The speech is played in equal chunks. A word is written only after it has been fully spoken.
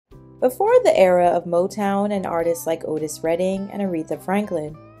Before the era of Motown and artists like Otis Redding and Aretha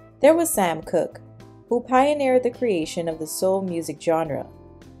Franklin, there was Sam Cooke, who pioneered the creation of the soul music genre.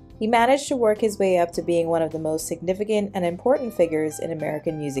 He managed to work his way up to being one of the most significant and important figures in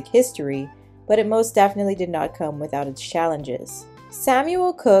American music history, but it most definitely did not come without its challenges.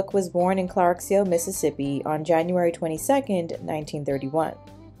 Samuel Cooke was born in Clarksville, Mississippi on January 22, 1931.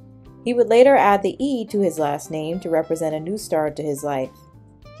 He would later add the E to his last name to represent a new start to his life.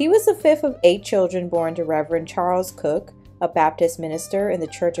 He was the fifth of 8 children born to Reverend Charles Cooke, a Baptist minister in the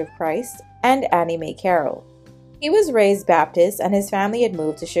Church of Christ, and Annie Mae Carroll. He was raised Baptist, and his family had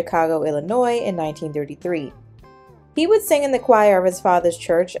moved to Chicago, Illinois in 1933. He would sing in the choir of his father's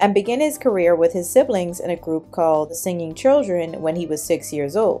church and begin his career with his siblings in a group called the Singing Children when he was 6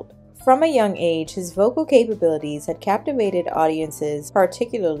 years old. From a young age, his vocal capabilities had captivated audiences,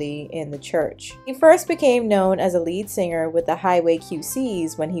 particularly in the church. He first became known as a lead singer with the Highway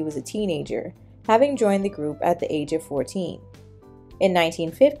QCs when he was a teenager, having joined the group at the age of 14. In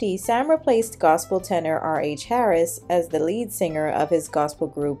 1950, Sam replaced gospel tenor R.H. Harris as the lead singer of his gospel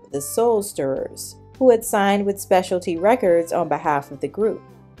group, the Soul Stirrers, who had signed with Specialty Records on behalf of the group.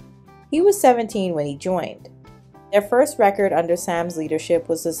 He was 17 when he joined. Their first record under Sam's leadership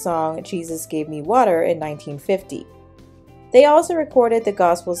was the song Jesus Gave Me Water in 1950. They also recorded the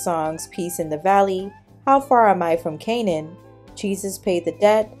gospel songs Peace in the Valley, How Far Am I from Canaan, Jesus Paid the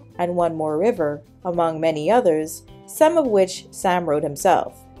Debt, and One More River, among many others, some of which Sam wrote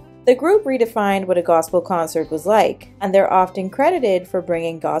himself. The group redefined what a gospel concert was like, and they're often credited for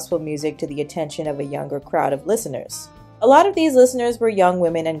bringing gospel music to the attention of a younger crowd of listeners. A lot of these listeners were young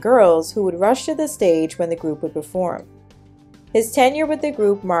women and girls who would rush to the stage when the group would perform. His tenure with the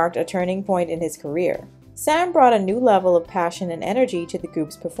group marked a turning point in his career. Sam brought a new level of passion and energy to the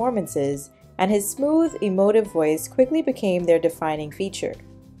group's performances, and his smooth, emotive voice quickly became their defining feature.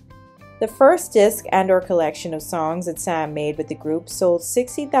 The first disc and/or collection of songs that Sam made with the group sold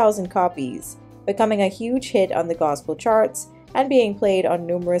 60,000 copies, becoming a huge hit on the gospel charts and being played on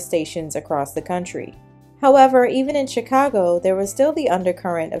numerous stations across the country. However, even in Chicago, there was still the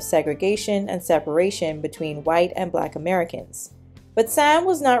undercurrent of segregation and separation between white and black Americans. But Sam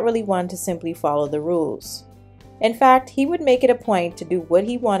was not really one to simply follow the rules. In fact, he would make it a point to do what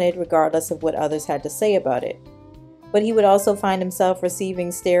he wanted regardless of what others had to say about it. But he would also find himself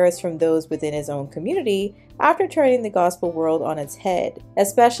receiving stares from those within his own community after turning the gospel world on its head,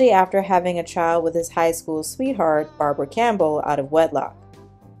 especially after having a child with his high school sweetheart, Barbara Campbell, out of wedlock.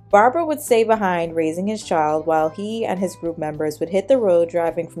 Barbara would stay behind raising his child while he and his group members would hit the road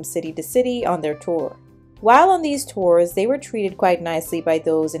driving from city to city on their tour. While on these tours, they were treated quite nicely by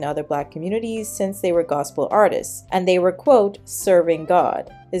those in other black communities since they were gospel artists, and they were, quote, serving God,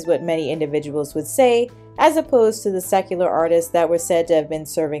 is what many individuals would say, as opposed to the secular artists that were said to have been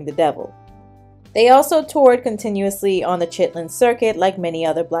serving the devil. They also toured continuously on the Chitlin circuit like many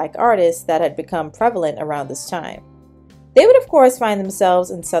other black artists that had become prevalent around this time. They would of course find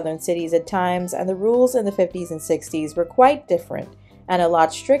themselves in southern cities at times, and the rules in the 50s and 60s were quite different and a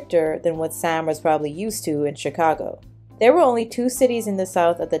lot stricter than what Sam was probably used to in Chicago. There were only 2 cities in the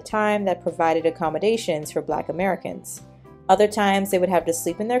South at the time that provided accommodations for black Americans. Other times they would have to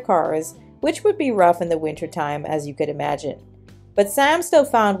sleep in their cars, which would be rough in the wintertime, as you could imagine. But Sam still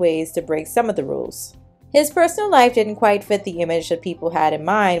found ways to break some of the rules. His personal life didn't quite fit the image that people had in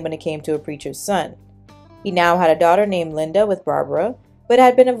mind when it came to a preacher's son. He now had a daughter named Linda with Barbara, but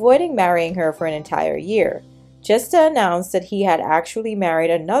had been avoiding marrying her for an entire year, just to announce that he had actually married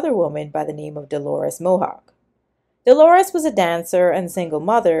another woman by the name of Dolores Mohawk. Dolores was a dancer and single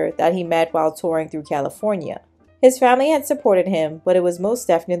mother that he met while touring through California. His family had supported him, but it was most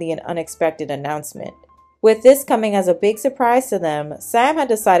definitely an unexpected announcement. With this coming as a big surprise to them, Sam had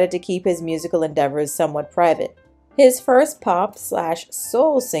decided to keep his musical endeavors somewhat private. His first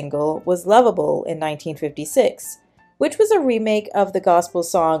pop/soul single was Lovable in 1956, which was a remake of the gospel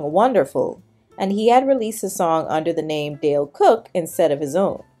song Wonderful, and he had released the song under the name Dale Cooke instead of his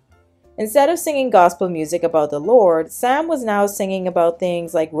own. Instead of singing gospel music about the Lord, Sam was now singing about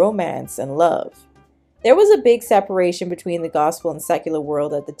things like romance and love. There was a big separation between the gospel and secular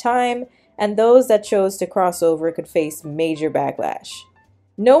world at the time, and those that chose to cross over could face major backlash.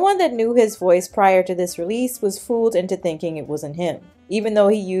 No one that knew his voice prior to this release was fooled into thinking it wasn't him, even though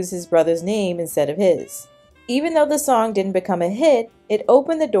he used his brother's name instead of his. Even though the song didn't become a hit, it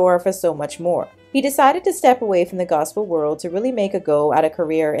opened the door for so much more. He decided to step away from the gospel world to really make a go at a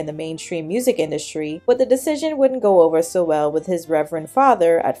career in the mainstream music industry, but the decision wouldn't go over so well with his reverend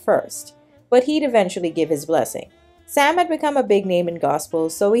father at first, but he'd eventually give his blessing. Sam had become a big name in gospel,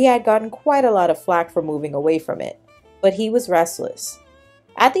 so he had gotten quite a lot of flack for moving away from it, but he was restless.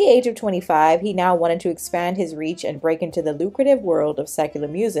 At the age of 25, he now wanted to expand his reach and break into the lucrative world of secular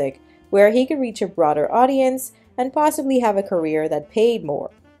music, where he could reach a broader audience and possibly have a career that paid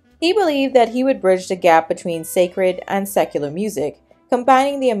more. He believed that he would bridge the gap between sacred and secular music,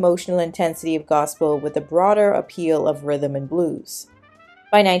 combining the emotional intensity of gospel with the broader appeal of rhythm and blues.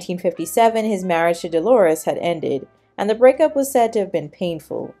 By 1957, his marriage to Dolores had ended, and the breakup was said to have been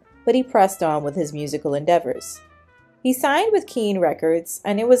painful, but he pressed on with his musical endeavors. He signed with Keane Records,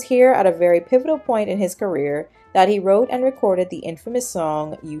 and it was here at a very pivotal point in his career that he wrote and recorded the infamous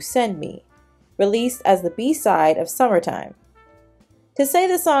song You Send Me, released as the B-side of Summertime. To say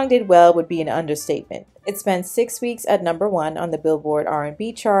the song did well would be an understatement. It spent 6 weeks at #1 on the Billboard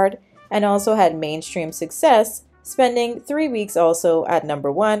R&B chart and also had mainstream success, spending 3 weeks also at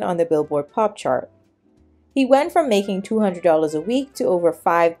 #1 on the Billboard Pop chart. He went from making $200 a week to over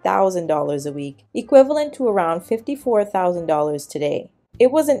 $5,000 a week, equivalent to around $54,000 today.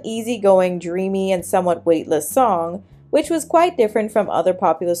 It was an easygoing, dreamy, and somewhat weightless song, which was quite different from other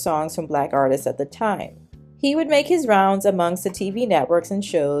popular songs from Black artists at the time. He would make his rounds amongst the TV networks and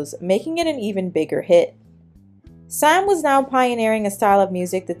shows, making it an even bigger hit. Sam was now pioneering a style of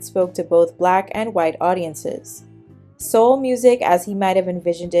music that spoke to both Black and white audiences. Soul music, as he might have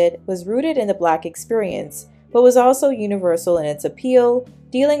envisioned it, was rooted in the Black experience, but was also universal in its appeal,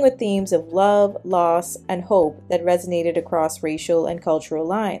 dealing with themes of love, loss, and hope that resonated across racial and cultural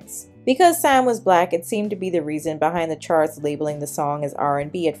lines. Because Sam was Black, it seemed to be the reason behind the charts labeling the song as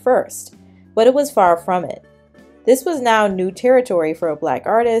R&B at first, but it was far from it. This was now new territory for a Black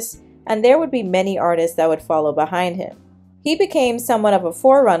artist, and there would be many artists that would follow behind him. He became somewhat of a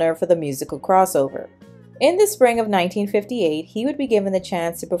forerunner for the musical crossover. In the spring of 1958, he would be given the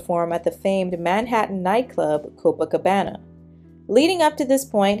chance to perform at the famed Manhattan nightclub Copacabana. Leading up to this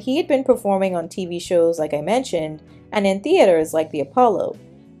point, he had been performing on TV shows like I mentioned, and in theaters like the Apollo,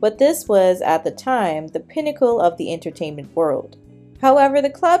 but this was, at the time, the pinnacle of the entertainment world. However, the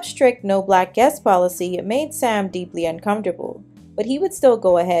club's strict no Black guest policy made Sam deeply uncomfortable, but he would still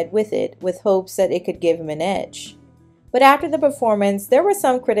go ahead with it, with hopes that it could give him an edge. But after the performance, there were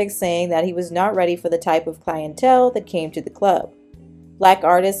some critics saying that he was not ready for the type of clientele that came to the club. Black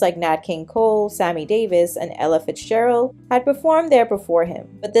artists like Nat King Cole, Sammy Davis, and Ella Fitzgerald had performed there before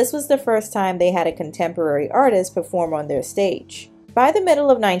him, but this was the first time they had a contemporary artist perform on their stage. By the middle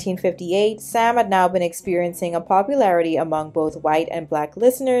of 1958, Sam had now been experiencing a popularity among both white and Black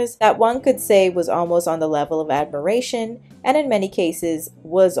listeners that one could say was almost on the level of admiration, and in many cases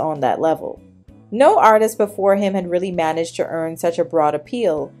was on that level. No artist before him had really managed to earn such a broad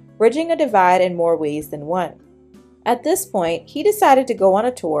appeal, bridging a divide in more ways than one. At this point, he decided to go on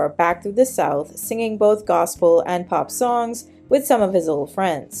a tour back through the South, singing both gospel and pop songs with some of his old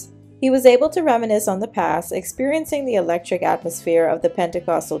friends. He was able to reminisce on the past, experiencing the electric atmosphere of the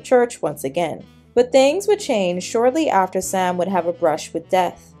Pentecostal church once again. But things would change shortly after Sam would have a brush with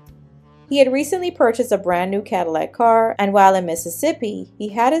death. He had recently purchased a brand new Cadillac car, and while in Mississippi, he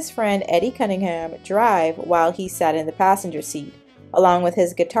had his friend Eddie Cunningham drive while he sat in the passenger seat, along with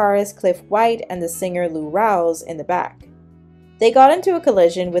his guitarist Cliff White and the singer Lou Rawls in the back. They got into a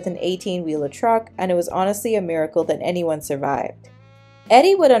collision with an 18-wheeler truck, and it was honestly a miracle that anyone survived.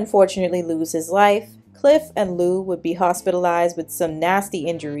 Eddie would unfortunately lose his life, Cliff and Lou would be hospitalized with some nasty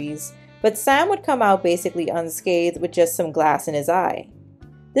injuries, but Sam would come out basically unscathed with just some glass in his eye.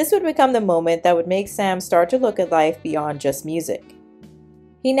 This would become the moment that would make Sam start to look at life beyond just music.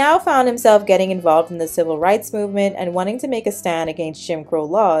 He now found himself getting involved in the civil rights movement and wanting to make a stand against Jim Crow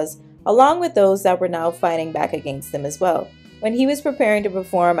laws, along with those that were now fighting back against them as well. When he was preparing to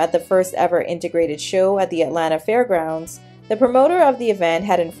perform at the first ever integrated show at the Atlanta Fairgrounds, the promoter of the event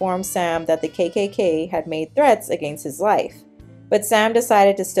had informed Sam that the KKK had made threats against his life, but Sam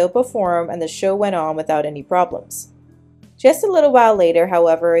decided to still perform and the show went on without any problems. Just a little while later,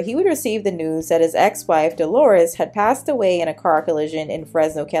 however, he would receive the news that his ex-wife, Dolores, had passed away in a car collision in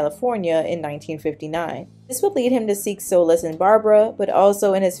Fresno, California in 1959. This would lead him to seek solace in Barbara, but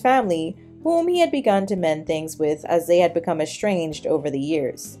also in his family, whom he had begun to mend things with as they had become estranged over the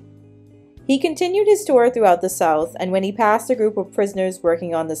years. He continued his tour throughout the South, and when he passed a group of prisoners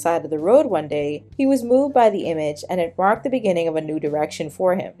working on the side of the road one day, he was moved by the image, and it marked the beginning of a new direction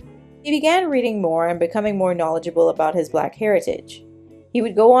for him. He began reading more and becoming more knowledgeable about his Black heritage. He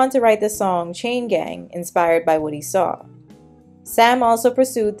would go on to write the song Chain Gang, inspired by what he saw. Sam also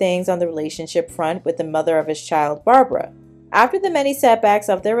pursued things on the relationship front with the mother of his child, Barbara. After the many setbacks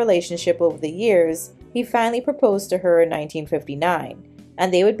of their relationship over the years, he finally proposed to her in 1959,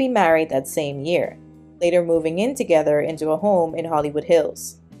 and they would be married that same year, later moving in together into a home in Hollywood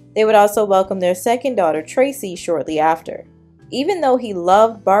Hills. They would also welcome their second daughter, Tracy, shortly after. Even though he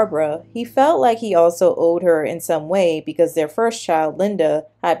loved Barbara, he felt like he also owed her in some way because their first child, Linda,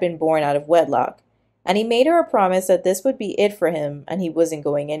 had been born out of wedlock, and he made her a promise that this would be it for him and he wasn't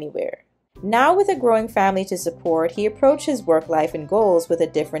going anywhere. Now with a growing family to support, he approached his work life and goals with a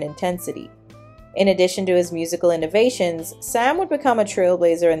different intensity. In addition to his musical innovations, Sam would become a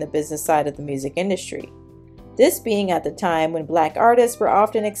trailblazer in the business side of the music industry. This being at the time when black artists were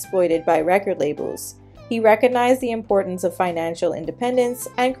often exploited by record labels, he recognized the importance of financial independence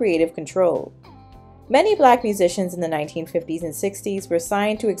and creative control. Many black musicians in the 1950s and 60s were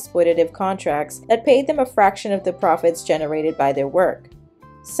signed to exploitative contracts that paid them a fraction of the profits generated by their work.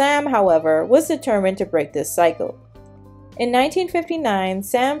 Sam, however, was determined to break this cycle. In 1959,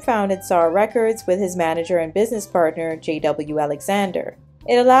 Sam founded SAR Records with his manager and business partner, J.W. Alexander.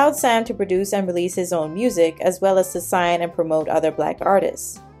 It allowed Sam to produce and release his own music, as well as to sign and promote other black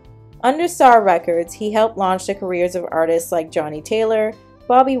artists. Under SAR Records, he helped launch the careers of artists like Johnny Taylor,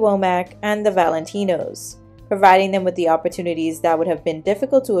 Bobby Womack, and the Valentinos, providing them with the opportunities that would have been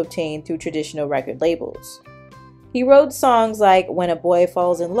difficult to obtain through traditional record labels. He wrote songs like When a Boy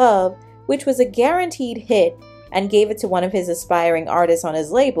Falls in Love, which was a guaranteed hit, and gave it to one of his aspiring artists on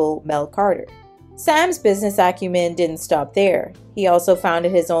his label, Mel Carter. Sam's business acumen didn't stop there. He also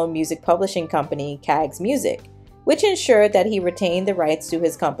founded his own music publishing company, Cags Music, which ensured that he retained the rights to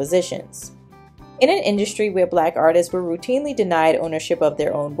his compositions. In an industry where black artists were routinely denied ownership of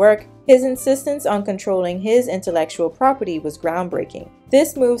their own work, his insistence on controlling his intellectual property was groundbreaking.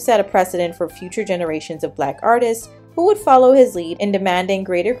 This move set a precedent for future generations of black artists who would follow his lead in demanding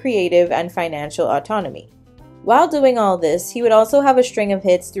greater creative and financial autonomy. While doing all this, he would also have a string of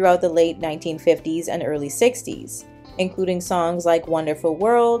hits throughout the late 1950s and early 60s, including songs like Wonderful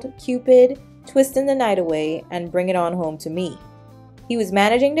World, Cupid, Twistin' the Night Away, and Bring It On Home to Me. He was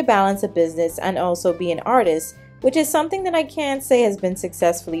managing to balance a business and also be an artist, which is something that I can't say has been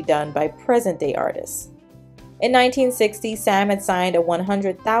successfully done by present-day artists. In 1960, Sam had signed a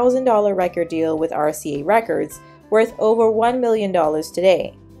 $100,000 record deal with RCA Records, worth over $1 million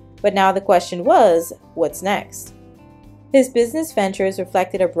today. But now the question was, what's next? His business ventures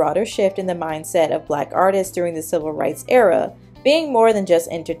reflected a broader shift in the mindset of black artists during the civil rights era, being more than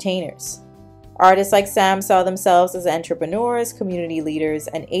just entertainers. Artists like Sam saw themselves as entrepreneurs, community leaders,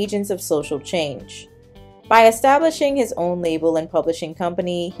 and agents of social change. By establishing his own label and publishing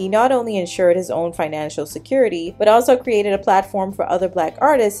company, he not only ensured his own financial security, but also created a platform for other black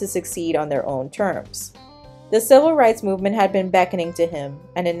artists to succeed on their own terms. The civil rights movement had been beckoning to him,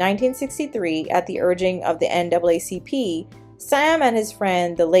 and in 1963, at the urging of the NAACP, Sam and his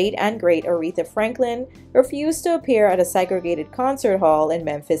friend, the late and great Aretha Franklin, refused to appear at a segregated concert hall in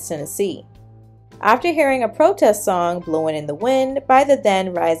Memphis, Tennessee. After hearing a protest song, Blowin' in the Wind, by the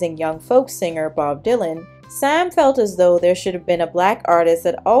then rising young folk singer Bob Dylan, Sam felt as though there should have been a black artist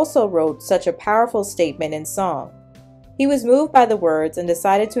that also wrote such a powerful statement in song. He was moved by the words and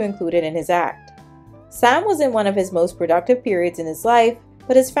decided to include it in his act. Sam was in one of his most productive periods in his life,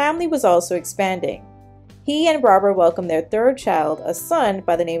 but his family was also expanding. He and Barbara welcomed their third child, a son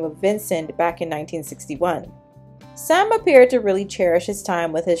by the name of Vincent, back in 1961. Sam appeared to really cherish his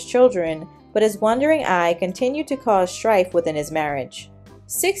time with his children, but his wandering eye continued to cause strife within his marriage.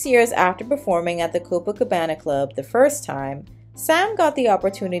 6 years after performing at the Copacabana Club the first time, Sam got the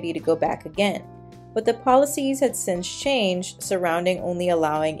opportunity to go back again, but the policies had since changed surrounding only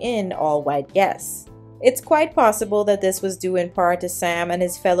allowing in all white guests. It's quite possible that this was due in part to Sam and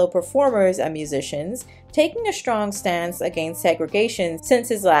his fellow performers and musicians taking a strong stance against segregation since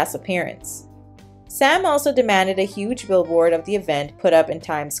his last appearance. Sam also demanded a huge billboard of the event put up in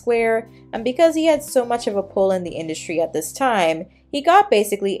Times Square, and because he had so much of a pull in the industry at this time, he got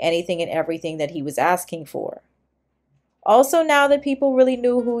basically anything and everything that he was asking for. Also, now that people really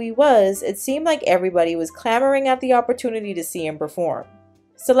knew who he was, it seemed like everybody was clamoring at the opportunity to see him perform.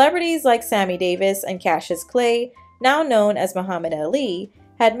 Celebrities like Sammy Davis and Cassius Clay, now known as Muhammad Ali,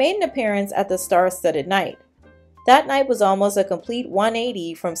 had made an appearance at the star-studded night. That night was almost a complete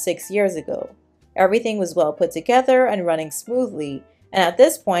 180 from 6 years ago. Everything was well put together and running smoothly, and at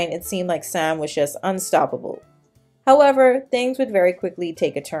this point it seemed like Sam was just unstoppable. However, things would very quickly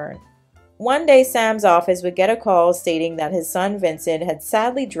take a turn. One day Sam's office would get a call stating that his son Vincent had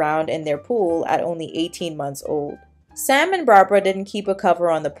sadly drowned in their pool at only 18 months old. Sam and Barbara didn't keep a cover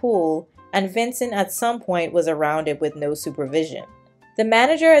on the pool, and Vincent at some point was around it with no supervision. The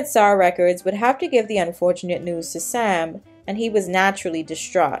manager at SAR Records would have to give the unfortunate news to Sam, and he was naturally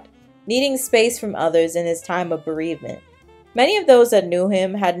distraught, needing space from others in his time of bereavement. Many of those that knew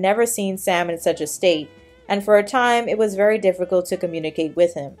him had never seen Sam in such a state, and for a time it was very difficult to communicate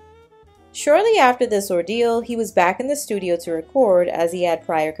with him. Shortly after this ordeal, he was back in the studio to record as he had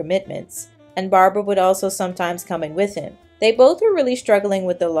prior commitments, and Barbara would also sometimes come in with him. They both were really struggling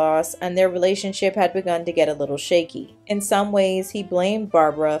with the loss, and their relationship had begun to get a little shaky. In some ways, he blamed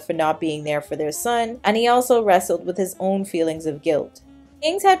Barbara for not being there for their son, and he also wrestled with his own feelings of guilt.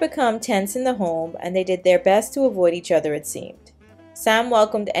 Things had become tense in the home, and they did their best to avoid each other, it seemed. Sam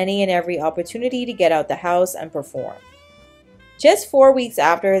welcomed any and every opportunity to get out the house and perform. Just 4 weeks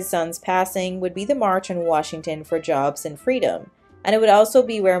after his son's passing would be the March on Washington for Jobs and Freedom, and it would also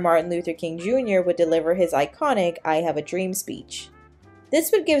be where Martin Luther King Jr. would deliver his iconic I Have a Dream speech.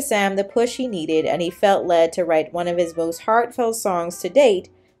 This would give Sam the push he needed, and he felt led to write one of his most heartfelt songs to date,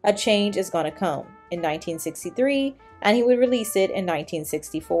 A Change Is Gonna Come, in 1963, and he would release it in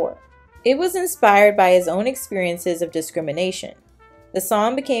 1964. It was inspired by his own experiences of discrimination. The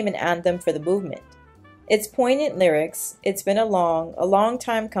song became an anthem for the movement. Its poignant lyrics, "It's been a long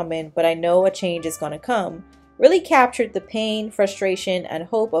time coming, but I know a change is gonna come," really captured the pain, frustration, and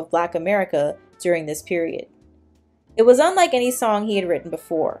hope of Black America during this period. It was unlike any song he had written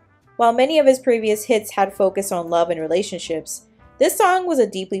before. While many of his previous hits had focused on love and relationships, this song was a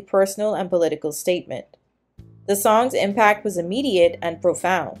deeply personal and political statement. The song's impact was immediate and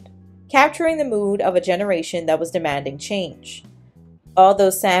profound, capturing the mood of a generation that was demanding change, although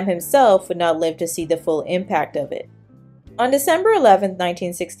Sam himself would not live to see the full impact of it. On December 11,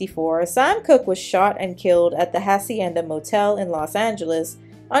 1964, Sam Cooke was shot and killed at the Hacienda Motel in Los Angeles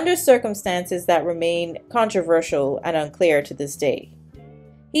under circumstances that remain controversial and unclear to this day.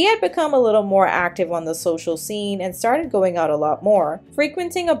 He had become a little more active on the social scene and started going out a lot more,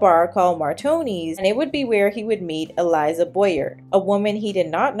 frequenting a bar called Martoni's, and it would be where he would meet Eliza Boyer, a woman he did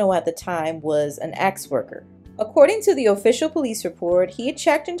not know at the time was an ex-worker. According to the official police report, he had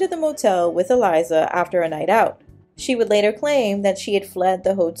checked into the motel with Eliza after a night out. She would later claim that she had fled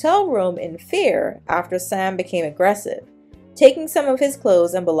the hotel room in fear after Sam became aggressive, taking some of his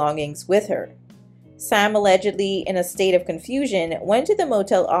clothes and belongings with her. Sam, allegedly in a state of confusion, went to the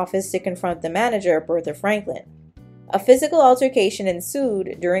motel office to confront the manager, Bertha Franklin. A physical altercation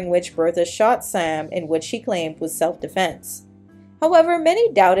ensued, during which Bertha shot Sam in what she claimed was self-defense. However,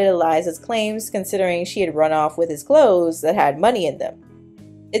 many doubted Eliza's claims, considering she had run off with his clothes that had money in them.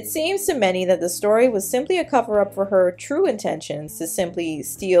 It seems to many that the story was simply a cover-up for her true intentions to simply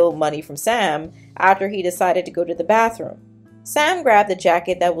steal money from Sam after he decided to go to the bathroom. Sam grabbed the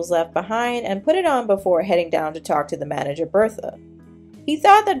jacket that was left behind and put it on before heading down to talk to the manager, Bertha. He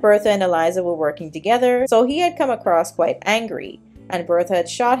thought that Bertha and Eliza were working together, so he had come across quite angry, and Bertha had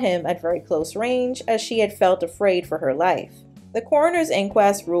shot him at very close range as she had felt afraid for her life. The coroner's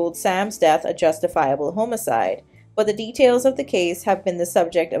inquest ruled Sam's death a justifiable homicide, but the details of the case have been the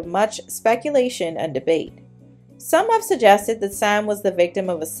subject of much speculation and debate. Some have suggested that Sam was the victim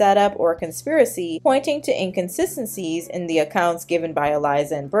of a setup or a conspiracy, pointing to inconsistencies in the accounts given by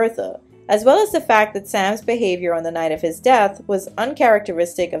Eliza and Bertha, as well as the fact that Sam's behavior on the night of his death was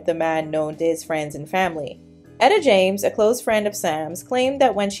uncharacteristic of the man known to his friends and family. Etta James, a close friend of Sam's, claimed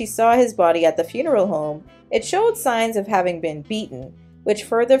that when she saw his body at the funeral home, it showed signs of having been beaten, which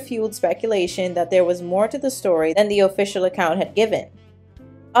further fueled speculation that there was more to the story than the official account had given.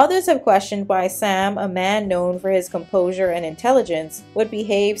 Others have questioned why Sam, a man known for his composure and intelligence, would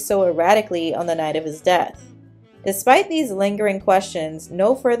behave so erratically on the night of his death. Despite these lingering questions,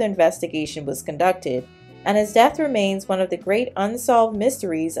 no further investigation was conducted, and his death remains one of the great unsolved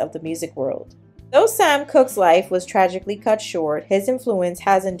mysteries of the music world. Though Sam Cooke's life was tragically cut short, his influence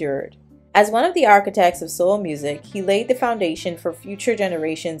has endured. As one of the architects of soul music, he laid the foundation for future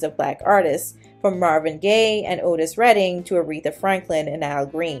generations of Black artists, from Marvin Gaye and Otis Redding to Aretha Franklin and Al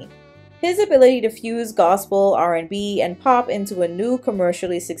Green. His ability to fuse gospel, R&B, and pop into a new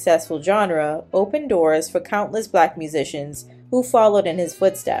commercially successful genre opened doors for countless Black musicians who followed in his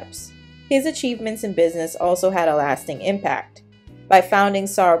footsteps. His achievements in business also had a lasting impact. By founding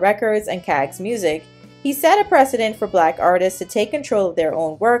SAR Records and CAGS Music, he set a precedent for Black artists to take control of their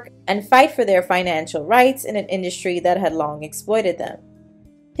own work and fight for their financial rights in an industry that had long exploited them.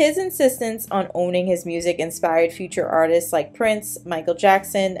 His insistence on owning his music inspired future artists like Prince, Michael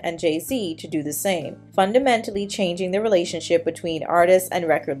Jackson, and Jay-Z to do the same, fundamentally changing the relationship between artists and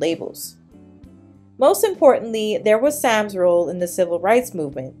record labels. Most importantly, there was Sam's role in the civil rights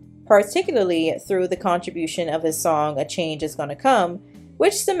movement, particularly through the contribution of his song A Change Is Gonna Come,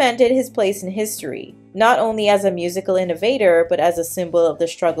 which cemented his place in history, not only as a musical innovator, but as a symbol of the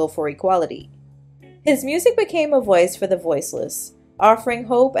struggle for equality. His music became a voice for the voiceless, offering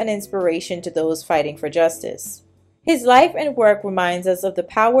hope and inspiration to those fighting for justice. His life and work reminds us of the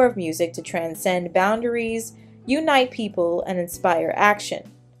power of music to transcend boundaries, unite people, and inspire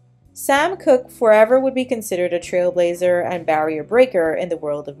action. Sam Cooke forever would be considered a trailblazer and barrier breaker in the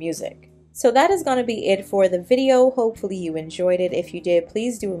world of music. So that is going to be it for the video. Hopefully you enjoyed it. If you did,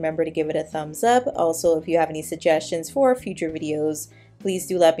 please do remember to give it a thumbs up. Also, if you have any suggestions for future videos, please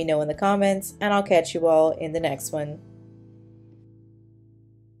do let me know in the comments, and I'll catch you all in the next one.